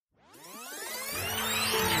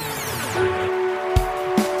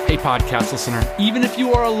podcast listener, even if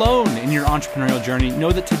you are alone in your entrepreneurial journey,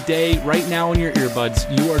 know that today, right now in your earbuds,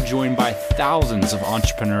 you are joined by thousands of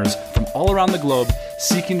entrepreneurs from all around the globe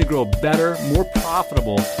seeking to grow better, more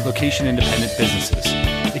profitable, location-independent businesses.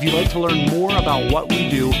 If you'd like to learn more about what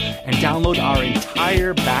we do and download our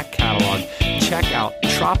entire back catalog, check out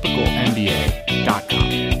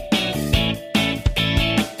tropicalmba.com.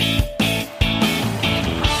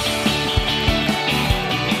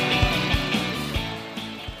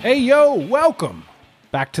 Hey, yo, welcome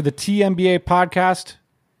back to the TMBA podcast.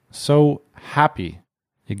 So happy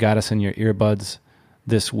you got us in your earbuds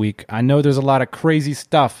this week. I know there's a lot of crazy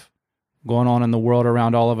stuff going on in the world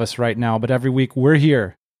around all of us right now, but every week we're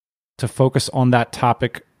here to focus on that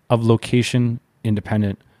topic of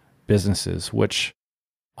location-independent businesses, which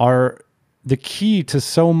are the key to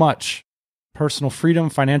so much personal freedom,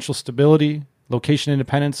 financial stability, location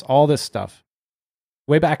independence, all this stuff.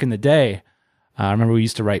 Way back in the day, I remember we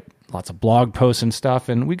used to write lots of blog posts and stuff,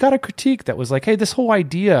 and we got a critique that was like, hey, this whole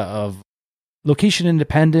idea of location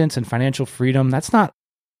independence and financial freedom, that's not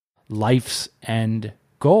life's end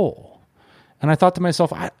goal. And I thought to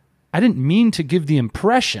myself, I didn't mean to give the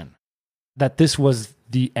impression that this was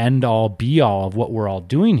the end-all, be-all of what we're all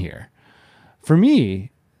doing here. For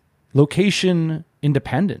me, location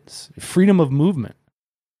independence, freedom of movement,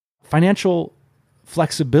 financial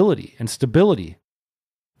flexibility and stability,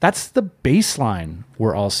 that's the baseline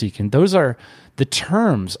we're all seeking. Those are the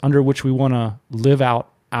terms under which we want to live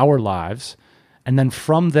out our lives. And then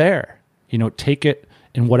from there, take it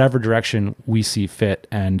in whatever direction we see fit.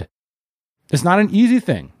 And it's not an easy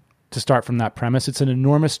thing to start from that premise. It's an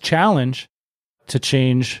enormous challenge to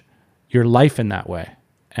change your life in that way.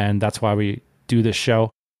 And that's why we do this show.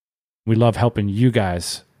 We love helping you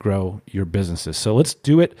guys grow your businesses. So let's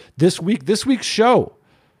do it this week. This week's show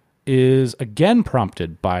is again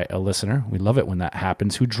prompted by a listener. We love it when that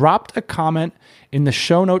happens, who dropped a comment in the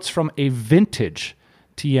show notes from a vintage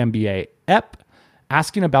TMBA ep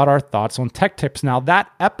asking about our thoughts on tech tips. Now,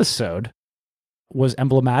 that episode was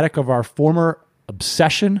emblematic of our former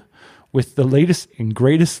obsession with the latest and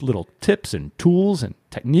greatest little tips and tools and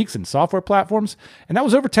techniques and software platforms. And that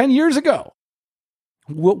was over 10 years ago.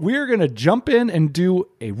 We're going to jump in and do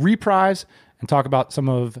a reprise and talk about some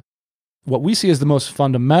of what we see as the most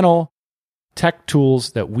fundamental tech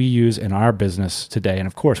tools that we use in our business today. And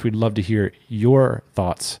of course, we'd love to hear your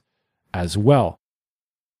thoughts as well.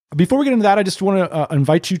 Before we get into that, I just want to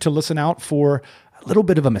invite you to listen out for a little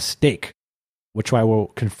bit of a mistake, which I will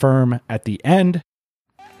confirm at the end.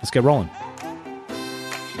 Let's get rolling.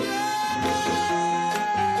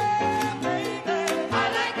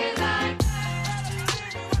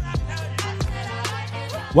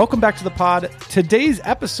 Welcome back to the pod. Today's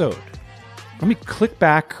episode, let me click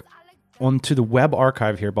back onto the web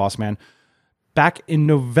archive here, boss man. Back in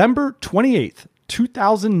November 28th,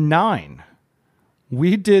 2009,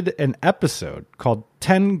 we did an episode called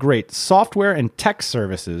 10 Great Software and Tech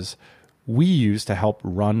Services We Use to Help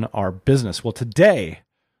Run Our Business. Well, today,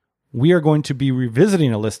 we are going to be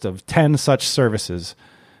revisiting a list of 10 such services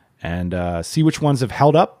and see which ones have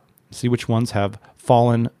held up, see which ones have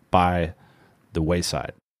fallen by the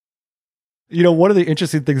wayside. One of the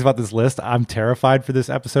interesting things about this list, I'm terrified for this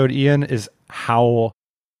episode, Ian, is how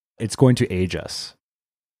it's going to age us.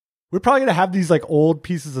 We're probably going to have these old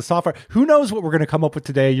pieces of software. Who knows what we're going to come up with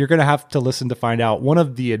today? You're going to have to listen to find out. One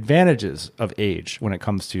of the advantages of age when it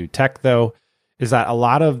comes to tech, though, is that a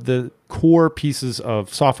lot of the core pieces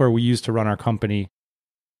of software we use to run our company,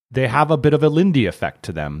 they have a bit of a Lindy effect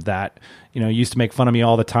to them that, used to make fun of me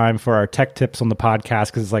all the time for our tech tips on the podcast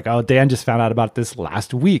because it's like, oh, Dan just found out about this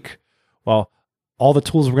last week. Well, all the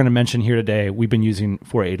tools we're going to mention here today, we've been using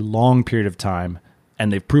for a long period of time,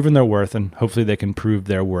 and they've proven their worth, and hopefully they can prove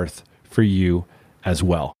their worth for you as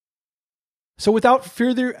well. So without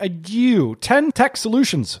further ado, 10 tech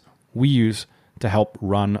solutions we use to help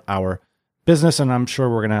run our business, and I'm sure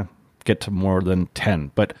we're going to get to more than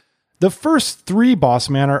 10. But the first three,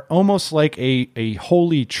 boss man, are almost like a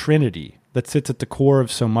holy trinity that sits at the core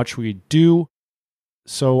of so much we do.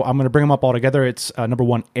 So I'm going to bring them up all together. It's number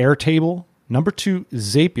 1, Airtable, number 2,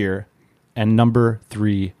 Zapier, and number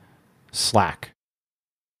 3, Slack.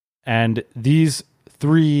 And these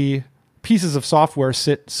three pieces of software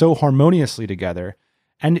sit so harmoniously together.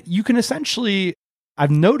 And you can essentially, I've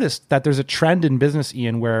noticed that there's a trend in business,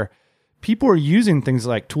 Ian, where people are using things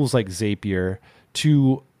like tools like Zapier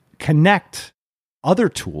to connect other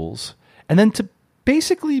tools and then to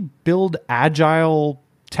basically build agile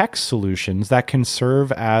tech solutions that can serve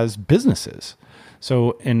as businesses.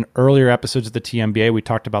 So in earlier episodes of the TMBA, we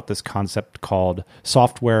talked about this concept called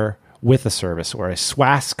software with a service, or a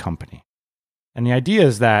SWAS company. And the idea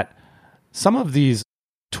is that some of these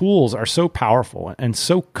tools are so powerful and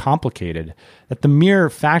so complicated that the mere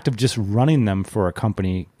fact of just running them for a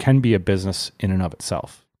company can be a business in and of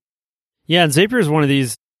itself. Yeah, and Zapier is one of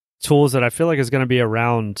these tools that I feel like is going to be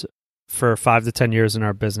around for 5 to 10 years in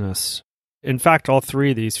our business. In fact, all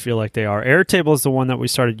three of these feel like they are. Airtable is the one that we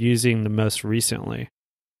started using the most recently.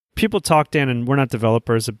 People talk, Dan, and we're not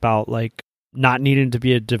developers, about like not needing to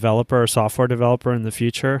be a developer or software developer in the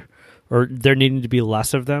future, or there needing to be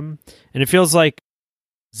less of them. And it feels like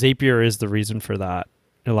Zapier is the reason for that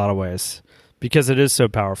in a lot of ways, because it is so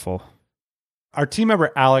powerful. Our team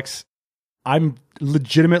member, Alex, I'm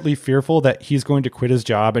legitimately fearful that he's going to quit his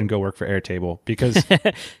job and go work for Airtable because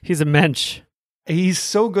he's a mensch. He's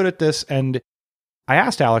so good at this. And I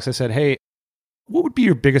asked Alex, I said, hey, what would be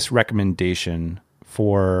your biggest recommendation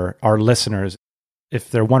for our listeners if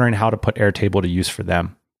they're wondering how to put Airtable to use for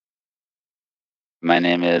them? My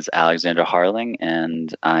name is Alexander Harling,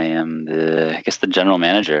 and I am the general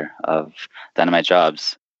manager of Dynamite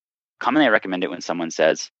Jobs. Commonly, I recommend it when someone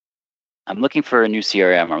says, I'm looking for a new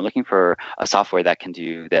CRM, or I'm looking for a software that can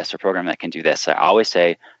do this, or program that can do this. I always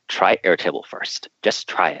say, try Airtable first. Just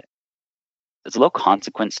try it. There's a low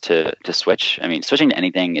consequence to switch. I mean, switching to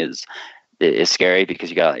anything is scary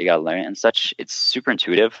because you gotta learn it and such. It's super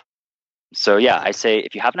intuitive. So yeah, I say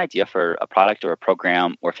if you have an idea for a product or a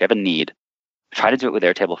program, or if you have a need, try to do it with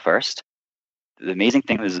Airtable first. The amazing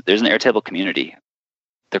thing is there's an Airtable community.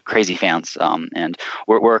 They're crazy fans, and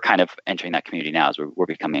we're kind of entering that community now as we're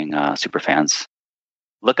becoming super fans.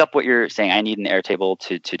 Look up what you're saying. I need an Airtable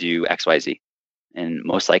to do X, Y, Z, and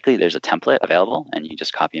most likely there's a template available, and you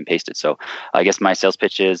just copy and paste it. So I guess my sales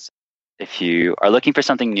pitch is, if you are looking for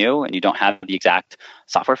something new and you don't have the exact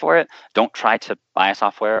software for it, don't try to buy a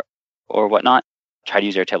software or whatnot. Try to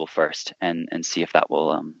use Airtable first and see if that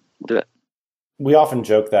will do it. We often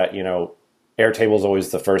joke that, Airtable is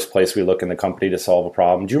always the first place we look in the company to solve a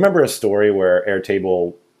problem. Do you remember a story where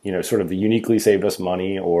Airtable, sort of uniquely saved us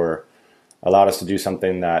money or allowed us to do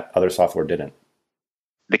something that other software didn't?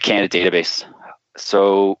 The candidate database.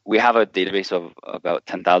 So we have a database of about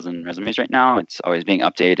 10,000 resumes right now. It's always being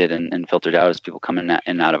updated and filtered out as people come in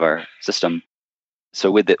and out of our system.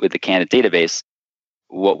 So with the candidate database,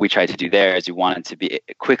 what we tried to do there is we wanted to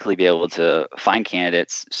quickly be able to find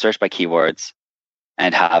candidates, search by keywords,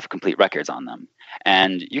 and have complete records on them.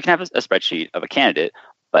 And you can have a spreadsheet of a candidate,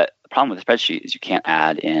 but the problem with a spreadsheet is you can't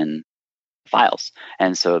add in files.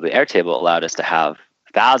 And so the Airtable allowed us to have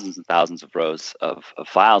thousands and thousands of rows of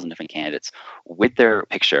files and different candidates with their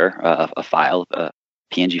picture, a file, a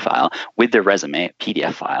PNG file, with their resume, a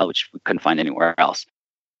PDF file, which we couldn't find anywhere else.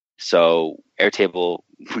 So Airtable,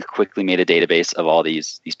 we quickly made a database of all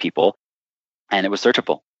these people, and it was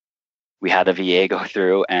searchable. We had a VA go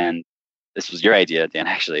through, and this was your idea, Dan,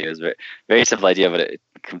 actually. It was a very, very simple idea, but it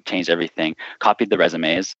changed everything. Copied the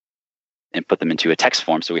resumes and put them into a text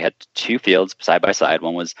form. So we had two fields side by side.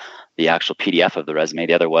 One was the actual PDF of the resume.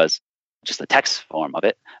 The other was just the text form of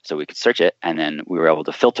it. So we could search it, and then we were able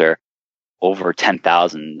to filter over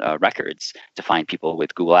 10,000 records to find people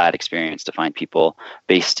with Google Ad experience, to find people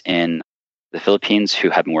based in the Philippines who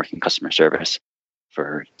had been working customer service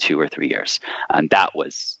for 2 or 3 years. And that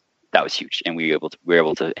was huge. And we were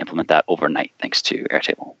able to implement that overnight thanks to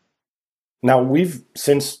Airtable. Now, we've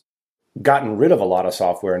since gotten rid of a lot of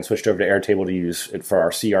software and switched over to Airtable to use it for our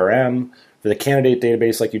CRM, for the candidate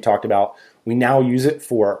database like you talked about. We now use it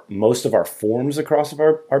for most of our forms across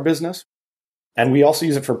our business. And we also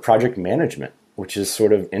use it for project management, which is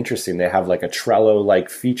sort of interesting. They have like a Trello-like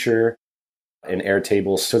feature in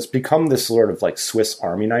Airtable. So it's become this sort of like Swiss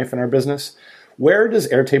Army knife in our business. Where does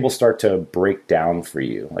Airtable start to break down for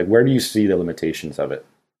you? Like, where do you see the limitations of it?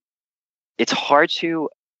 It's hard to,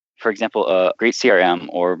 for example, a great CRM,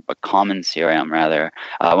 or a common CRM rather,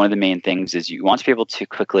 one of the main things is you want to be able to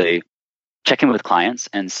quickly check in with clients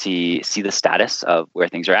and see the status of where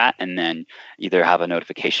things are at, and then either have a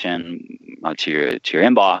notification to your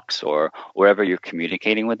inbox or wherever you're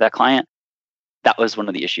communicating with that client. That was one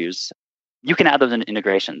of the issues. You can add those in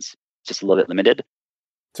integrations, just a little bit limited.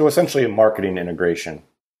 So essentially a marketing integration.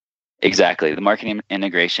 Exactly. The marketing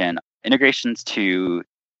integrations to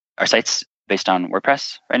our sites based on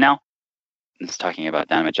WordPress right now. It's talking about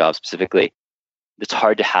Dynamite Jobs specifically. It's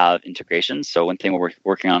hard to have integrations. So one thing we're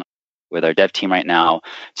working on with our dev team right now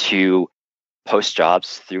to post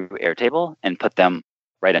jobs through Airtable and put them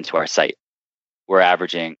right into our site. We're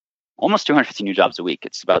averaging almost 250 new jobs a week.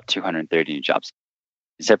 It's about 230 new jobs.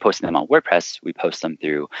 Instead of posting them on WordPress, we post them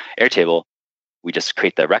through Airtable. We just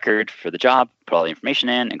create the record for the job, put all the information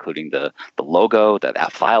in, including the logo,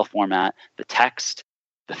 that file format, the text,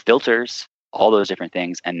 the filters, all those different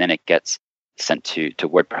things. And then it gets sent to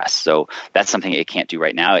WordPress. So that's something it can't do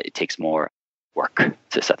right now. It takes more work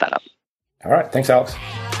to set that up. All right. Thanks, Alex.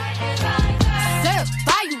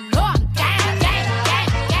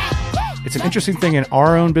 It's an interesting thing in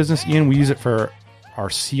our own business, Ian. We use it for our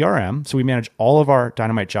CRM. So we manage all of our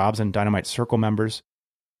Dynamite jobs and Dynamite Circle members.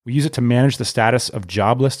 We use it to manage the status of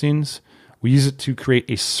job listings. We use it to create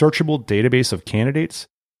a searchable database of candidates.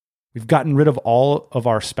 We've gotten rid of all of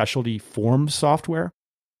our specialty forms software.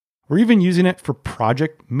 We're even using it for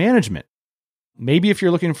project management. Maybe if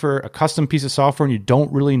you're looking for a custom piece of software and you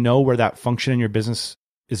don't really know where that function in your business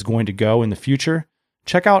is going to go in the future,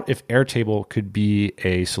 check out if Airtable could be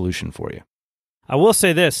a solution for you. I will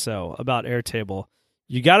say this, though, about Airtable.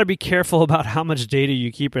 You got to be careful about how much data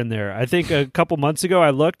you keep in there. I think a couple months ago I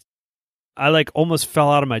looked, I almost fell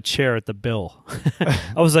out of my chair at the bill.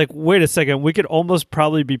 I was like, wait a second, we could almost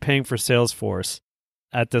probably be paying for Salesforce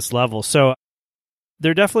at this level. So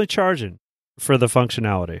they're definitely charging for the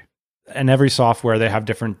functionality. And every software, they have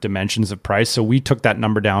different dimensions of price. So we took that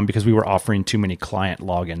number down because we were offering too many client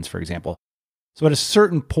logins, for example. So at a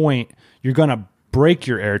certain point, you're going to break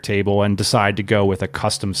your Airtable and decide to go with a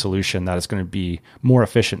custom solution that is going to be more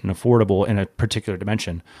efficient and affordable in a particular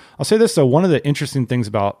dimension. I'll say this, though. One of the interesting things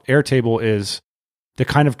about Airtable is the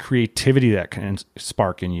kind of creativity that can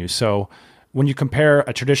spark in you. So when you compare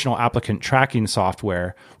a traditional applicant tracking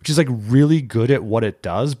software, which is really good at what it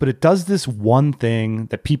does, but it does this one thing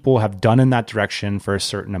that people have done in that direction for a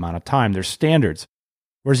certain amount of time. There's standards.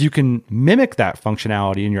 Whereas you can mimic that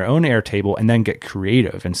functionality in your own Airtable and then get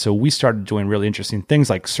creative. And so we started doing really interesting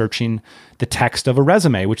things like searching the text of a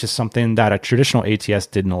resume, which is something that a traditional ATS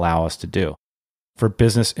didn't allow us to do for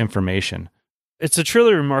business information. It's a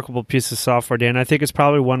truly remarkable piece of software, Dan. I think it's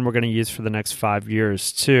probably one we're going to use for the next 5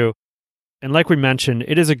 years too. And like we mentioned,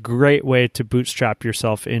 it is a great way to bootstrap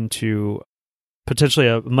yourself into potentially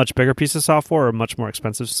a much bigger piece of software or a much more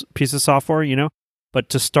expensive piece of software, But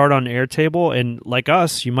to start on Airtable, and like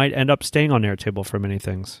us, you might end up staying on Airtable for many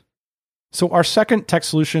things. So our second tech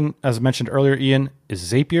solution, as mentioned earlier, Ian, is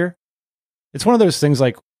Zapier. It's one of those things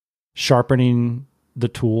like sharpening the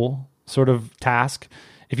tool sort of task.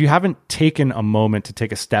 If you haven't taken a moment to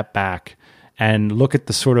take a step back and look at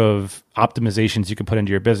the sort of optimizations you can put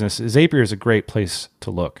into your business, Zapier is a great place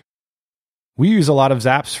to look. We use a lot of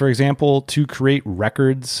Zaps, for example, to create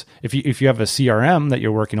records. If you have a CRM that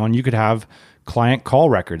you're working on, you could have client call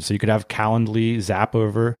records. So you could have Calendly zap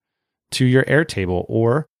over to your Airtable.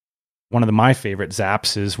 Or one of my favorite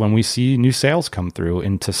zaps is when we see new sales come through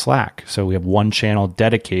into Slack. So we have one channel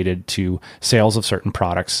dedicated to sales of certain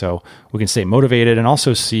products. So we can stay motivated and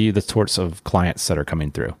also see the sorts of clients that are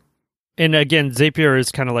coming through. And again, Zapier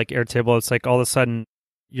is kind of like Airtable. It's like all of a sudden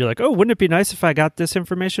you're like, oh, wouldn't it be nice if I got this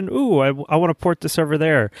information? Ooh, I want to port this over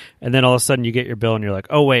there. And then all of a sudden you get your bill and you're like,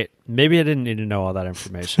 oh, wait, maybe I didn't need to know all that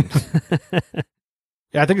information.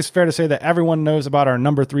 Yeah, I think it's fair to say that everyone knows about our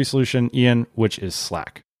number 3 solution, Ian, which is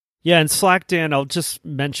Slack. Yeah, and Slack, Dan, I'll just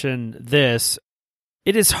mention this.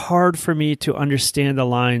 It is hard for me to understand the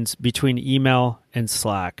lines between email and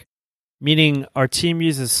Slack, meaning our team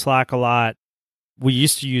uses Slack a lot. We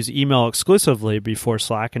used to use email exclusively before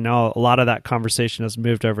Slack, and now a lot of that conversation has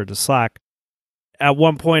moved over to Slack. At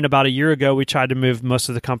one point, about a year ago, we tried to move most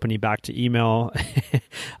of the company back to email.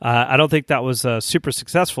 I don't think that was super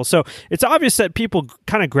successful. So it's obvious that people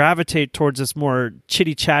kind of gravitate towards this more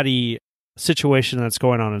chitty-chatty situation that's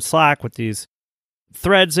going on in Slack with these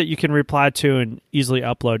threads that you can reply to and easily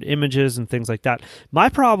upload images and things like that. My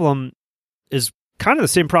problem is kind of the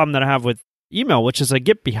same problem that I have with email, which is I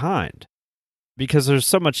get behind because there's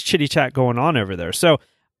so much chitty-chat going on over there. So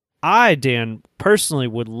I, Dan, personally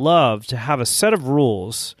would love to have a set of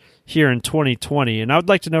rules here in 2020, and I would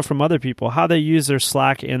like to know from other people how they use their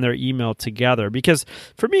Slack and their email together, because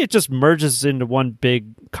for me, it just merges into one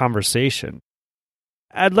big conversation.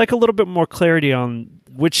 I'd like a little bit more clarity on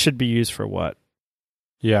which should be used for what.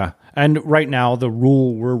 Yeah, and right now, the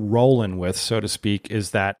rule we're rolling with, so to speak,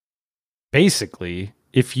 is that basically,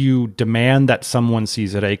 if you demand that someone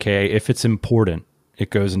sees it, aka if it's important, it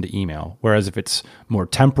goes into email. Whereas if it's more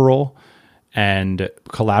temporal and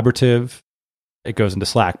collaborative, it goes into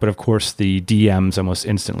Slack. But of course, the DMs almost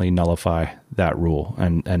instantly nullify that rule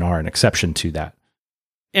and are an exception to that.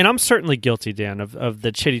 And I'm certainly guilty, Dan, of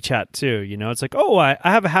the chitty chat too. You know, it's like, oh, I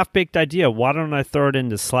have a half-baked idea. Why don't I throw it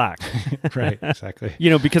into Slack? Right, exactly.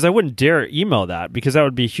 Because I wouldn't dare email that, because that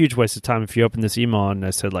would be a huge waste of time if you open this email and I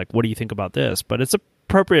said, like, what do you think about this? But it's an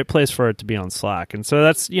appropriate place for it to be on Slack. And so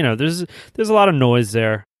that's, there's a lot of noise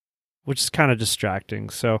there, which is kind of distracting.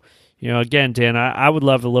 So, again, Dan, I would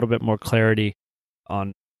love a little bit more clarity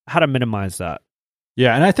on how to minimize that.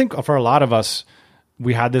 Yeah, and I think for a lot of us,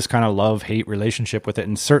 we had this kind of love-hate relationship with it.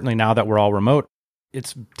 And certainly now that we're all remote,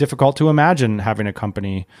 it's difficult to imagine having a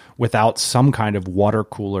company without some kind of water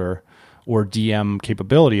cooler or DM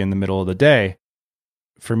capability in the middle of the day.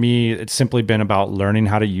 For me, it's simply been about learning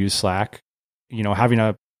how to use Slack, having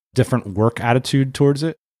a different work attitude towards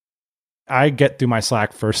it. I get through my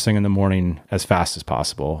Slack first thing in the morning as fast as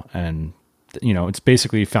possible. And, it's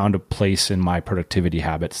basically found a place in my productivity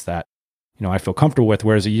habits that, I feel comfortable with.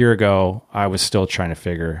 Whereas a year ago, I was still trying to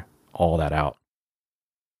figure all that out.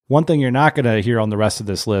 One thing you're not going to hear on the rest of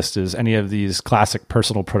this list is any of these classic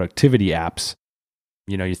personal productivity apps.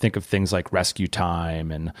 You think of things like Rescue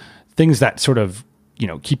Time and things that sort of,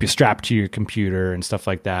 keep you strapped to your computer and stuff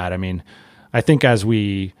like that. I mean, I think as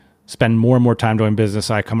we spend more and more time doing business,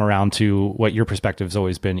 I come around to what your perspective has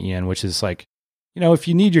always been, Ian, which is like, if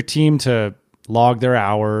you need your team to log their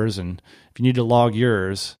hours and if you need to log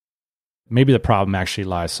yours, maybe the problem actually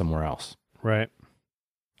lies somewhere else. Right.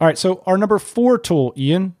 All right. So our number 4 tool,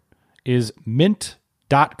 Ian, is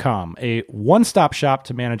Mint.com, a one-stop shop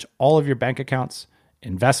to manage all of your bank accounts,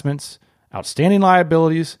 investments, outstanding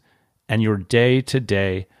liabilities, and your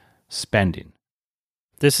day-to-day spending.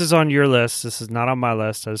 This is on your list. This is not on my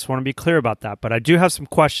list. I just want to be clear about that. But I do have some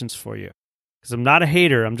questions for you because I'm not a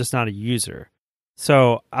hater. I'm just not a user.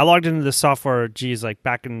 So I logged into the software, like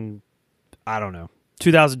back in,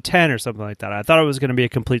 2010 or something like that. I thought it was going to be a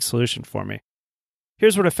complete solution for me.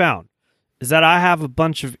 Here's what I found, is that I have a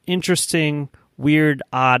bunch of interesting, weird,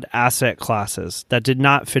 odd asset classes that did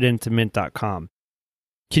not fit into Mint.com.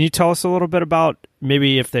 Can you tell us a little bit about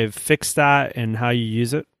maybe if they've fixed that and how you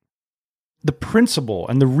use it? The principle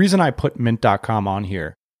and the reason I put Mint.com on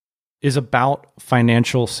here is about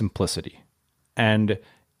financial simplicity. And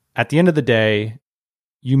at the end of the day,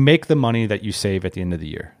 you make the money that you save at the end of the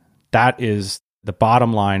year. That is the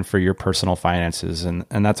bottom line for your personal finances. And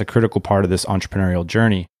that's a critical part of this entrepreneurial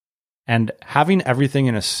journey. And having everything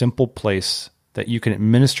in a simple place that you can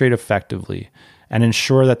administrate effectively and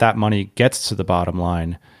ensure that that money gets to the bottom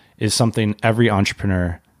line is something every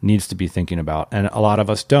entrepreneur needs to be thinking about. And a lot of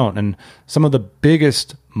us don't. And some of the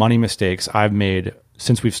biggest money mistakes I've made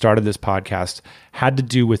since we've started this podcast had to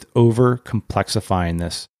do with over complexifying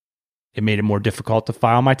this. It made it more difficult to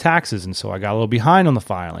file my taxes. And so I got a little behind on the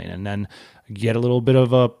filing, and then get a little bit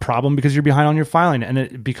of a problem because you're behind on your filing, and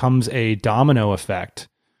it becomes a domino effect.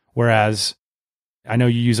 Whereas I know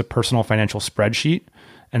you use a personal financial spreadsheet.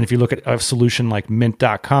 And if you look at a solution like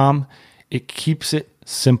Mint.com, it keeps it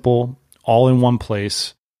simple, all in one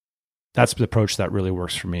place. That's the approach that really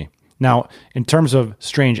works for me. Now, in terms of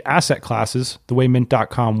strange asset classes, the way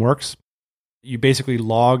Mint.com works, you basically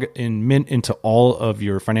log in Mint into all of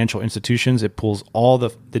your financial institutions. It pulls all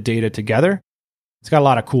the data together. It's got a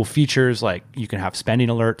lot of cool features, like you can have spending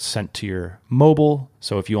alerts sent to your mobile.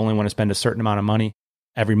 So if you only want to spend a certain amount of money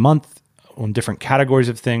every month on different categories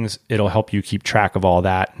of things, it'll help you keep track of all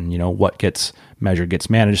that and, what gets measured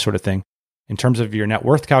gets managed, sort of thing. In terms of your net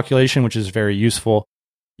worth calculation, which is very useful,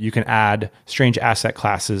 you can add strange asset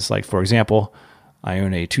classes. Like, for example, I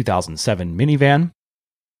own a 2007 minivan,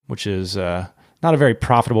 which is not a very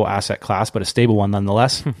profitable asset class, but a stable one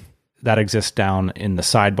nonetheless. That exists down in the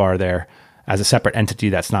sidebar there as a separate entity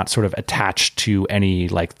that's not sort of attached to any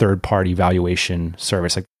like third-party valuation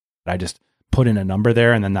service. Like, I just put in a number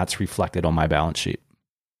there, and then that's reflected on my balance sheet.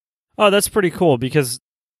 Oh, that's pretty cool because,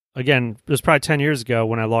 again, it was probably 10 years ago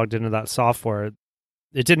when I logged into that software.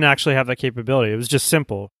 It didn't actually have that capability. It was just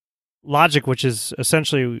simple logic, which is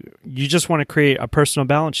essentially you just want to create a personal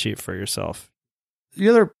balance sheet for yourself. The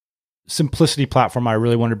other simplicity platform I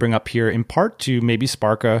really wanted to bring up here, in part to maybe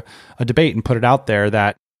spark a debate and put it out there,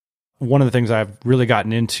 that one of the things I've really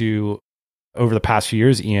gotten into over the past few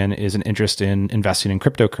years, Ian, is an interest in investing in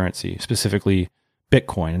cryptocurrency, specifically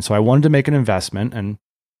Bitcoin. And so I wanted to make an investment and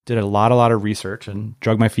did a lot of research and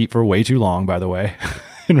drug my feet for way too long, by the way,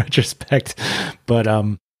 in retrospect. But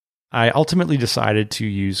I ultimately decided to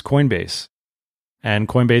use Coinbase. And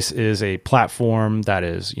Coinbase is a platform that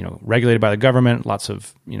is, regulated by the government. Lots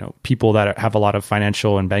of, people that have a lot of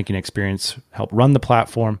financial and banking experience help run the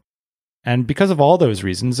platform. And because of all those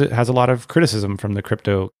reasons, it has a lot of criticism from the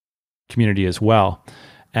crypto community as well.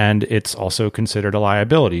 And it's also considered a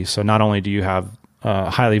liability. So not only do you have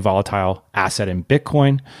a highly volatile asset in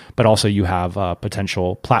Bitcoin, but also you have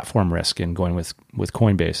potential platform risk in going with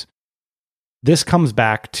Coinbase. This comes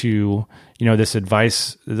back to, this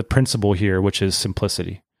advice, the principle here, which is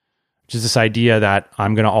simplicity, which is this idea that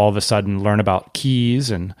I'm going to all of a sudden learn about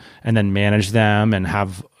keys and then manage them and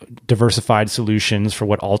have diversified solutions for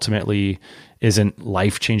what ultimately isn't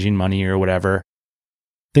life-changing money or whatever.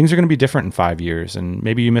 Things are going to be different in 5 years, and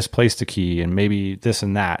maybe you misplaced a key and maybe this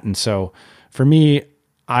and that. And so for me,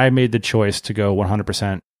 I made the choice to go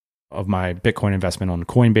 100% of my Bitcoin investment on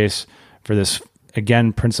Coinbase for this.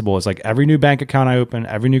 Again, principle is like every new bank account I open,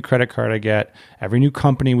 every new credit card I get, every new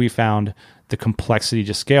company we found, the complexity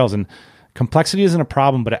just scales. And complexity isn't a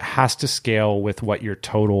problem, but it has to scale with what your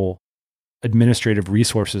total administrative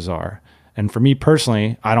resources are. And for me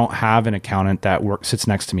personally, I don't have an accountant that sits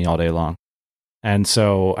next to me all day long. And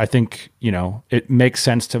so I think, it makes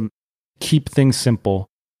sense to keep things simple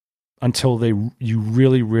until you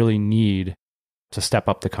really, really need to step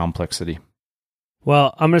up the complexity.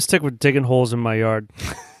 Well, I'm going to stick with digging holes in my yard,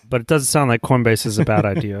 but it doesn't sound like Coinbase is a bad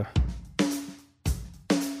idea.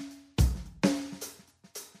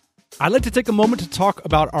 I'd like to take a moment to talk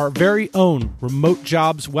about our very own remote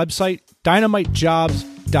jobs website,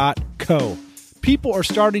 dynamitejobs.co. People are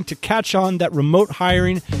starting to catch on that remote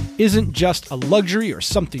hiring isn't just a luxury or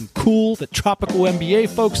something cool that tropical MBA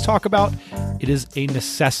folks talk about. It is a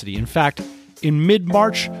necessity. In fact, in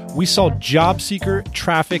mid-March, we saw job seeker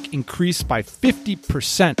traffic increase by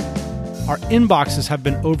 50%. Our inboxes have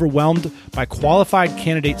been overwhelmed by qualified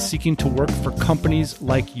candidates seeking to work for companies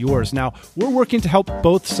like yours. Now, we're working to help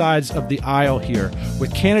both sides of the aisle here.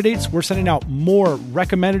 With candidates, we're sending out more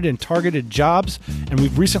recommended and targeted jobs, and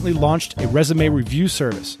we've recently launched a resume review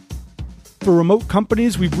service. For remote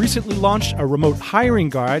companies, we've recently launched a remote hiring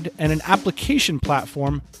guide and an application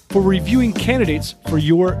platform for reviewing candidates for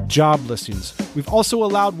your job listings. We've also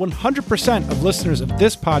allowed 100% of listeners of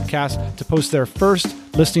this podcast to post their first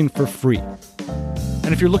listing for free. And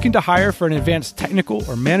if you're looking to hire for an advanced technical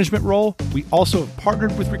or management role, we also have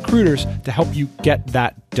partnered with recruiters to help you get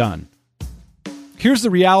that done. Here's the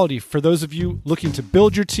reality for those of you looking to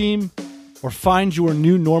build your team or find your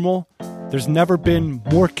new normal. There's never been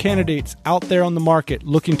more candidates out there on the market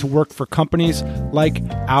looking to work for companies like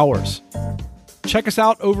ours. Check us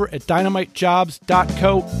out over at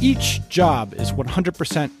dynamitejobs.co. Each job is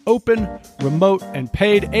 100% open, remote, and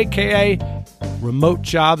paid, aka remote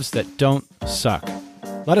jobs that don't suck.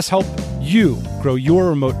 Let us help you grow your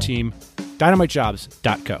remote team.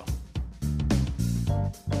 dynamitejobs.co.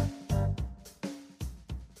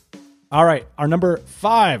 All right, our number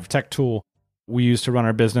 5 tech tool we use to run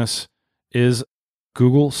our business is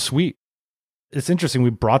Google Suite. It's interesting. We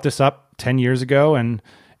brought this up 10 years ago, and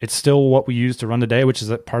it's still what we use to run today, which is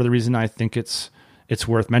part of the reason I think it's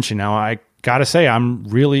worth mentioning. Now, I got to say, I'm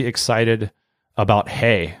really excited about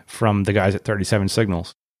Hey from the guys at 37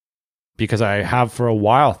 Signals, because I have for a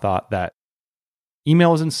while thought that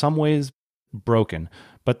email is in some ways broken.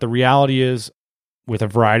 But the reality is, with a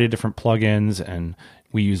variety of different plugins, and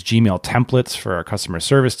we use Gmail templates for our customer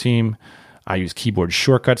service team. I use keyboard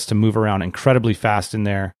shortcuts to move around incredibly fast in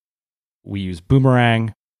there. We use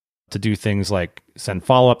Boomerang to do things like send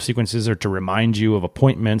follow-up sequences or to remind you of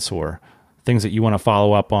appointments or things that you want to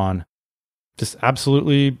follow up on. Just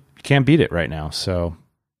absolutely can't beat it right now. So,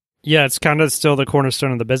 yeah, it's kind of still the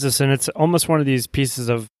cornerstone of the business, and it's almost one of these pieces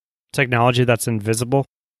of technology that's invisible.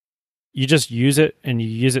 You just use it, and you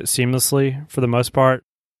use it seamlessly for the most part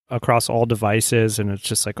across all devices, and it's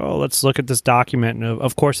just like, oh, let's look at this document, and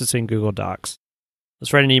of course it's in Google Docs.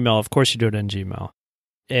 Let's write an email. Of course you do it in Gmail.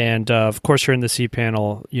 And of course you're in the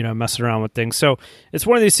cPanel, messing around with things. So it's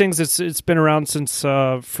one of these things it's been around since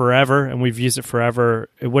forever, and we've used it forever.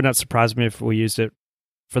 It would not surprise me if we used it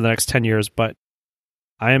for the next 10 years, but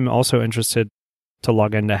I am also interested to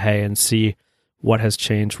log into Hey and see what has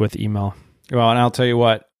changed with email. Well, and I'll tell you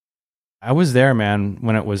what, I was there, man,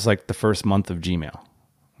 when it was like the first month of Gmail.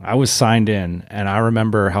 I was signed in, and I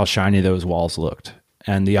remember how shiny those walls looked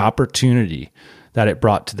and the opportunity that it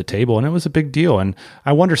brought to the table. And it was a big deal. And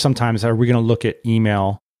I wonder sometimes, are we going to look at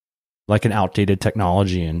email like an outdated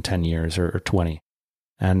technology in 10 years or 20?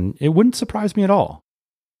 And it wouldn't surprise me at all.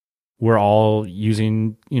 We're all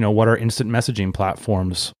using, what are instant messaging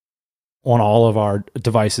platforms on all of our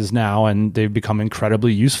devices now. And they've become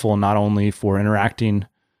incredibly useful, not only for interacting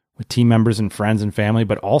with team members and friends and family,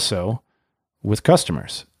 but also with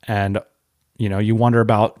customers. And, you wonder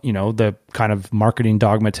about, the kind of marketing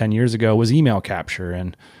dogma 10 years ago was email capture.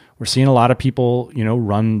 And we're seeing a lot of people,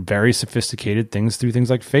 run very sophisticated things through things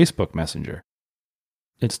like Facebook Messenger.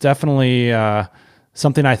 It's definitely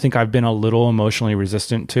something I think I've been a little emotionally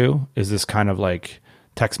resistant to, is this kind of like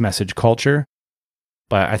text message culture.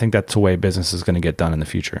 But I think that's the way business is going to get done in the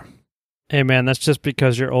future. Hey, man, that's just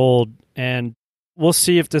because you're old. And we'll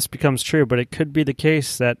see if this becomes true, but it could be the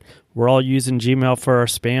case that we're all using Gmail for our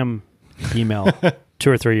spam email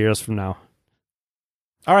 2 or 3 years from now.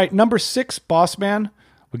 All right, number 6, boss man.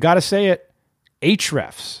 We got to say it.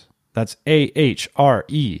 Ahrefs. That's Ahrefs.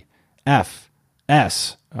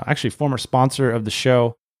 Actually, former sponsor of the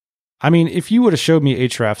show. I mean, if you would have showed me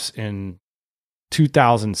Ahrefs in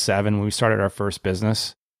 2007 when we started our first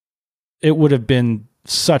business, it would have been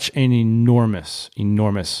such an enormous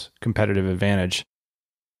competitive advantage.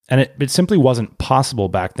 And it simply wasn't possible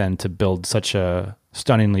back then to build such a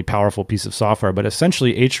stunningly powerful piece of software. But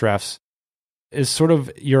essentially, Ahrefs is sort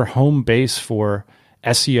of your home base for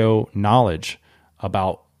SEO knowledge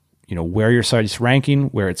about, where your site's ranking,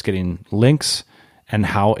 where it's getting links, and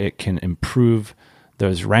how it can improve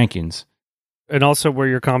those rankings. And also where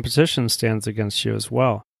your competition stands against you as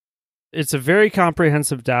well. It's a very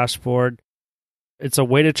comprehensive dashboard. It's a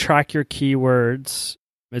way to track your keywords.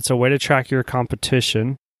 It's a way to track your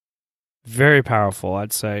competition. Very powerful,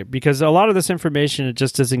 I'd say, because a lot of this information, it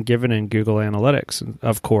just isn't given in Google Analytics.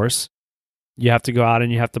 Of course, you have to go out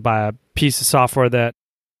and you have to buy a piece of software that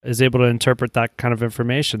is able to interpret that kind of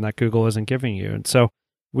information that Google isn't giving you. And so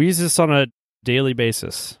we use this on a daily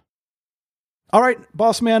basis. All right,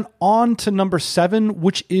 boss man, on to number 7,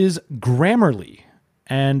 which is Grammarly.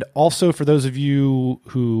 And also for those of you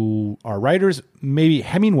who are writers, maybe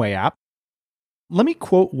Hemingway app. Let me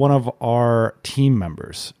quote one of our team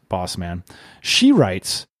members, boss man. She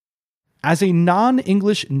writes, "As a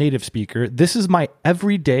non-English native speaker, this is my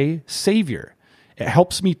everyday savior. It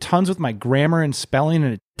helps me tons with my grammar and spelling,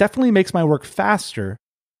 and it definitely makes my work faster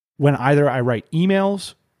when either I write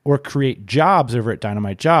emails or create jobs over at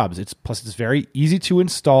Dynamite Jobs. It's very easy to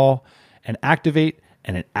install and activate,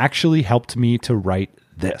 and it actually helped me to write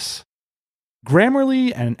this."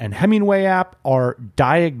 Grammarly and Hemingway app are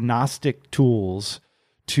diagnostic tools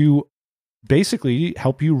to basically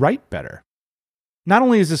help you write better. Not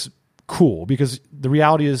only is this cool, because the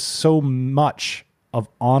reality is so much of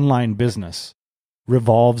online business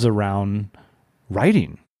revolves around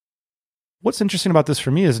writing. What's interesting about this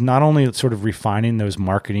for me is not only sort of refining those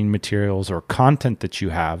marketing materials or content that you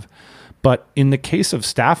have, but in the case of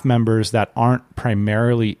staff members that aren't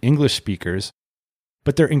primarily English speakers,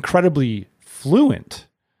 but they're incredibly fluent,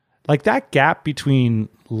 like that gap between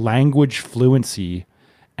language fluency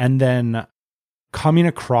and then coming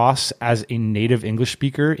across as a native English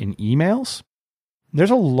speaker in emails,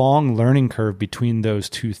 there's a long learning curve between those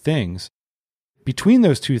two things. Between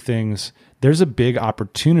those two things, there's a big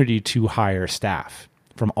opportunity to hire staff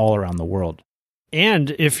from all around the world.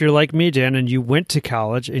 And if you're like me, Dan, and you went to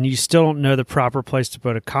college and you still don't know the proper place to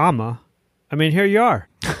put a comma, I mean, here you are.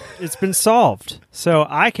 It's been solved. So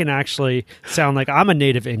I can actually sound like I'm a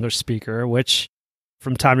native English speaker, which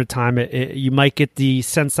from time to time, you might get the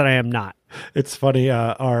sense that I am not. It's funny.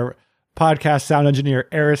 Our podcast sound engineer,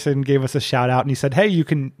 Arison, gave us a shout out and he said, "Hey,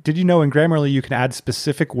 did you know in Grammarly you can add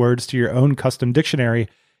specific words to your own custom dictionary,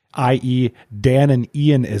 i.e. Dan and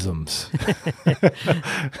Ian isms?"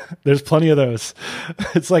 There's plenty of those.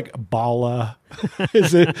 It's like Bala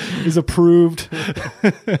is approved.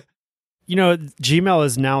 Gmail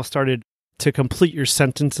has now started to complete your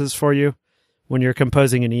sentences for you when you're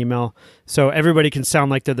composing an email. So everybody can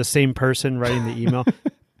sound like they're the same person writing the email.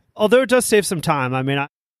 Although it does save some time. I mean,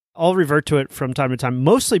 I'll revert to it from time to time,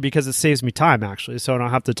 mostly because it saves me time, actually. So I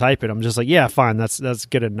don't have to type it. I'm just like, yeah, fine, that's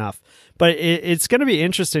good enough. But it's going to be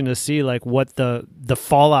interesting to see like what the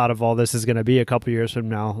fallout of all this is going to be a couple years from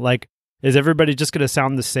now. Like, is everybody just going to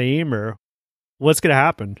sound the same, or what's going to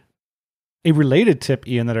happen? A related tip,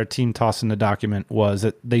 Ian, that our team tossed in the document was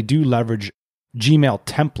that they do leverage Gmail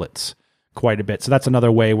templates quite a bit. So that's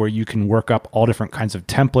another way where you can work up all different kinds of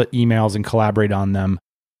template emails and collaborate on them,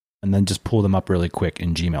 and then just pull them up really quick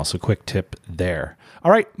in Gmail. So quick tip there.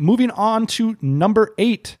 All right, moving on to number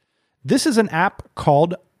 8. This is an app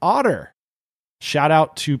called Otter. Shout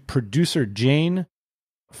out to producer Jane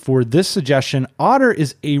for this suggestion. Otter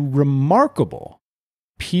is a remarkable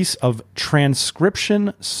piece of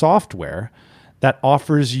transcription software that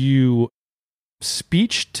offers you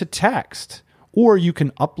speech to text, or you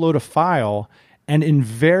can upload a file, and in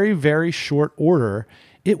very, very short order,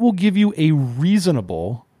 it will give you a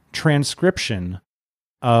reasonable transcription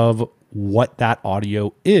of what that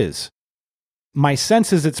audio is. My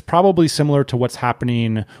sense is it's probably similar to what's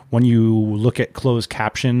happening when you look at closed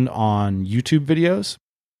caption on YouTube videos.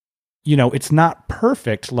 It's not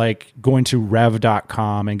perfect like going to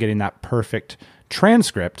rev.com and getting that perfect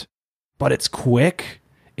transcript, but it's quick.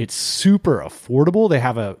 It's super affordable. They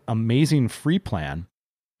have an amazing free plan.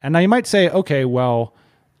 And now you might say, okay, well,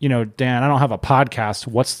 Dan, I don't have a podcast.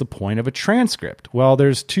 What's the point of a transcript? Well,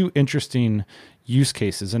 there's 2 interesting use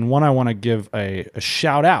cases. And one, I want to give a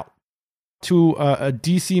shout out to a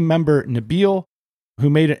DC member, Nabil, who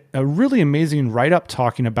made a really amazing write-up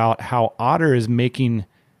talking about how Otter is making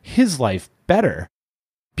his life better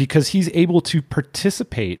because he's able to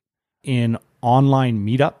participate in online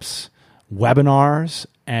meetups, webinars,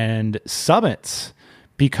 and summits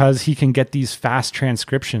because he can get these fast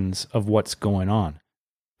transcriptions of what's going on.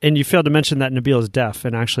 And you failed to mention that Nabil is deaf,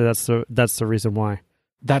 and actually that's the reason why.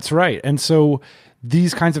 That's right. And so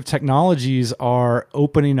these kinds of technologies are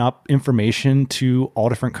opening up information to all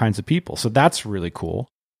different kinds of people. So that's really cool.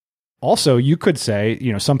 Also, you could say,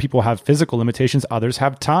 some people have physical limitations, others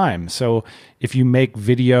have time. So if you make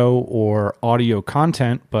video or audio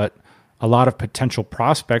content, but a lot of potential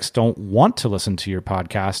prospects don't want to listen to your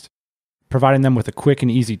podcast, providing them with a quick and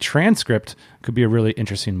easy transcript could be a really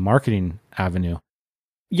interesting marketing avenue.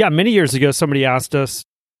 Yeah, many years ago, somebody asked us,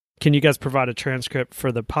 can you guys provide a transcript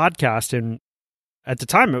for the podcast? And at the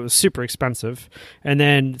time, it was super expensive. And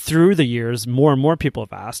then through the years, more and more people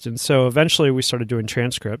have asked. And so eventually we started doing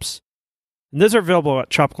transcripts. And those are available at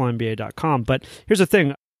tropicalmba.com. But here's the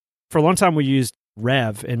thing. For a long time, we used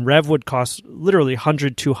Rev, and Rev would cost literally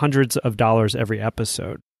hundreds of dollars every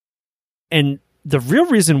episode. And the real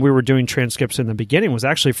reason we were doing transcripts in the beginning was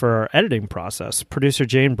actually for our editing process. Producer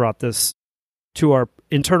Jane brought this to our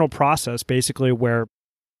internal process, basically, where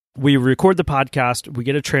we record the podcast, we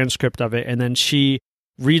get a transcript of it, and then she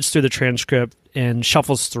reads through the transcript and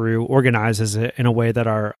shuffles through, organizes it in a way that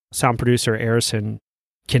our sound producer, Arison,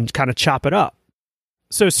 can kind of chop it up.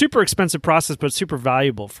 So super expensive process, but super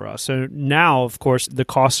valuable for us. So now, of course, the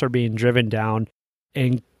costs are being driven down,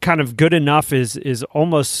 and kind of good enough is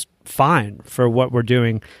almost fine for what we're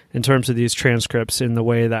doing in terms of these transcripts in the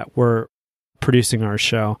way that we're producing our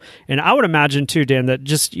show. And I would imagine too, Dan, that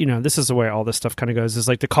just, this is the way all this stuff kind of goes, is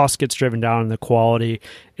like the cost gets driven down and the quality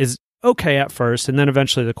is okay at first, and then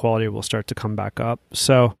eventually the quality will start to come back up.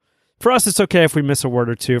 So for us, it's okay if we miss a word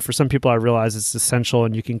or two. For some people, I realize it's essential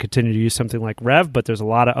and you can continue to use something like Rev, but there's a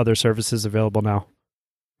lot of other services available now.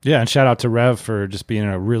 Yeah, and shout out to Rev for just being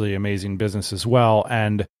a really amazing business as well.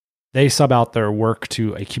 And they sub out their work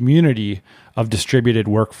to a community of distributed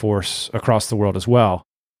workforce across the world as well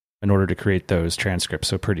in order to create those transcripts.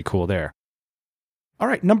 So pretty cool there. All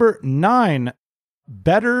right, number 9,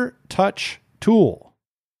 Better Touch Tool.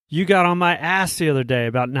 You got on my ass the other day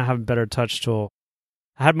about not having Better Touch Tool.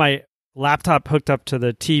 I had my laptop hooked up to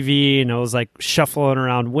the TV and I was like shuffling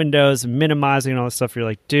around windows and minimizing all this stuff. You're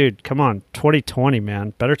like, dude, come on, 2020,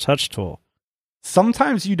 man, Better Touch Tool.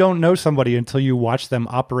 Sometimes you don't know somebody until you watch them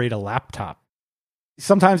operate a laptop.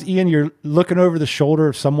 Sometimes, Ian, you're looking over the shoulder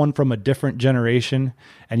of someone from a different generation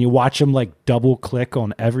and you watch them like double click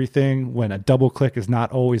on everything when a double click is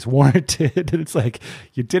not always warranted. And it's like,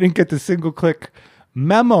 you didn't get the single click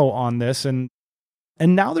memo on this. And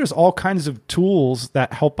now there's all kinds of tools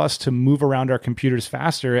that help us to move around our computers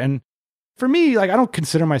faster. And for me, like, I don't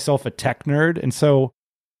consider myself a tech nerd. And so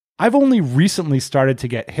I've only recently started to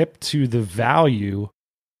get hip to the value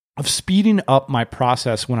of speeding up my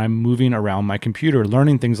process when I'm moving around my computer,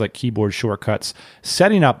 learning things like keyboard shortcuts,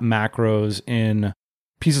 setting up macros in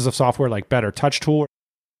pieces of software like Better Touch Tool.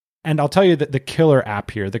 And I'll tell you that the killer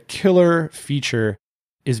app here, the killer feature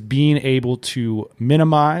is being able to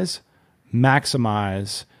minimize,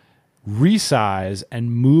 maximize, resize,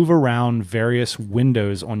 and move around various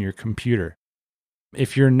windows on your computer.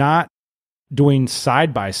 If you're not doing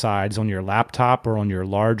side-by-sides on your laptop or on your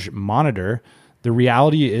large monitor, the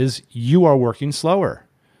reality is you are working slower.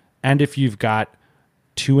 And if you've got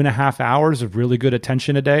 2.5 hours of really good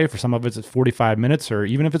attention a day, for some of it's 45 minutes, or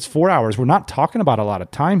even if it's 4 hours, we're not talking about a lot of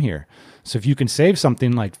time here. So if you can save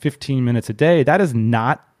something like 15 minutes a day, that is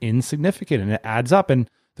not insignificant and it adds up. And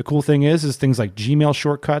the cool thing is things like Gmail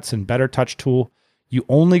shortcuts and Better Touch Tool, you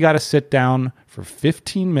only got to sit down for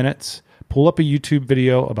 15 minutes, pull up a YouTube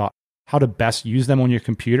video about how to best use them on your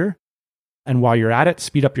computer. And while you're at it,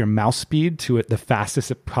 speed up your mouse speed to it the fastest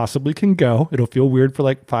it possibly can go. It'll feel weird for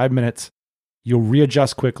like 5 minutes. You'll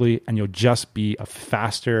readjust quickly and you'll just be a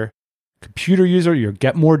faster computer user. You'll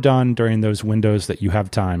get more done during those windows that you have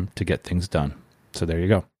time to get things done. So there you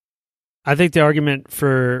go. I think the argument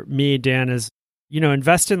for me, Dan, is,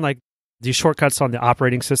 invest in like these shortcuts on the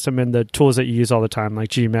operating system and the tools that you use all the time, like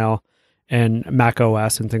Gmail and Mac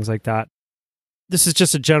OS and things like that. This is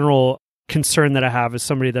just a general concern that I have as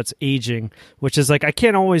somebody that's aging, which is like, I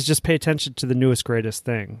can't always just pay attention to the newest, greatest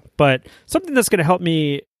thing, but something that's going to help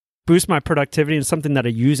me boost my productivity and something that I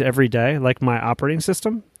use every day, like my operating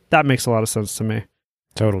system, that makes a lot of sense to me.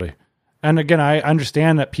 Totally. And again, I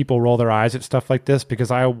understand that people roll their eyes at stuff like this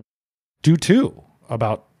because I do too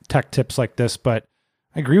about tech tips like this, but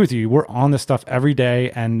I agree with you. We're on this stuff every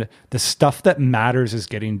day and the stuff that matters is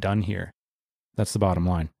getting done here. That's the bottom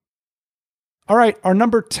line. All right, our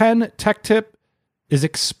number 10 tech tip is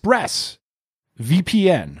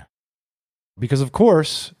ExpressVPN. Because of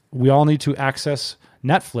course, we all need to access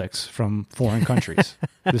Netflix from foreign countries.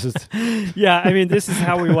 This is Yeah, I mean, this is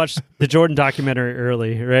how we watched the Jordan documentary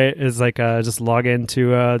early, right? It's like just log into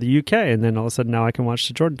the UK, and then all of a sudden now I can watch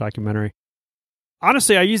the Jordan documentary.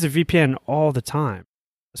 Honestly, I use a VPN all the time,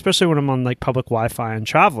 especially when I'm on like public Wi-Fi and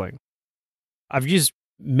traveling. I've used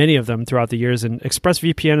many of them throughout the years, and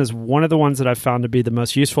ExpressVPN is one of the ones that I've found to be the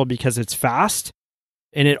most useful because it's fast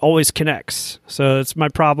and it always connects. So it's my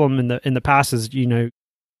problem in the past is,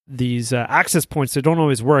 these access points that don't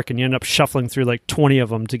always work, and you end up shuffling through like 20 of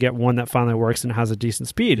them to get one that finally works and has a decent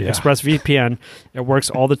speed. Yeah. ExpressVPN, it works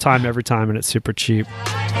all the time, every time, and it's super cheap.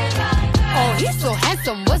 Oh, he's so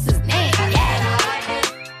handsome. What's his name?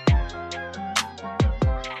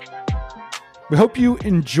 We hope you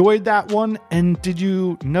enjoyed that one. And did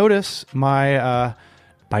you notice my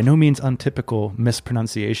by no means untypical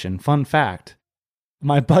mispronunciation? Fun fact,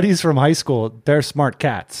 my buddies from high school, they're smart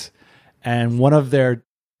cats. And one of their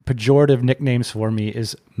pejorative nicknames for me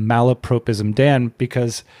is Malapropism Dan,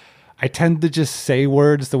 because I tend to just say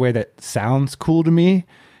words the way that sounds cool to me.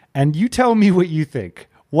 And you tell me what you think.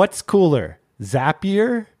 What's cooler,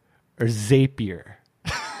 Zapier or Zapier?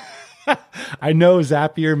 I know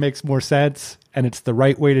Zapier makes more sense and it's the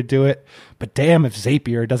right way to do it, but damn if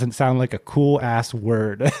Zapier doesn't sound like a cool ass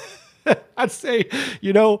word. I'd say,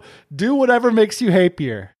 do whatever makes you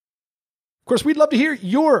happier. Of course, we'd love to hear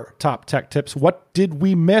your top tech tips. What did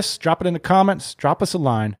we miss? Drop it in the comments. Drop us a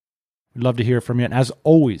line. We'd love to hear from you. And as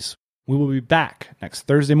always, we will be back next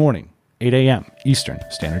Thursday morning, 8 a.m. Eastern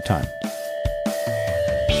Standard Time.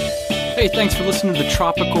 Hey, thanks for listening to the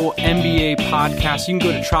Tropical MBA podcast. You can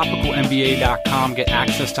go to tropicalmba.com, get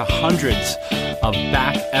access to hundreds of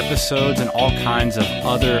back episodes and all kinds of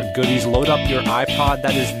other goodies. Load up your iPod.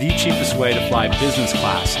 That is the cheapest way to fly business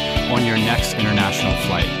class on your next international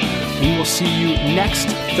flight. We will see you next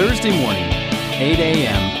Thursday morning, 8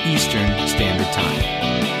 a.m. Eastern Standard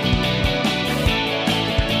Time.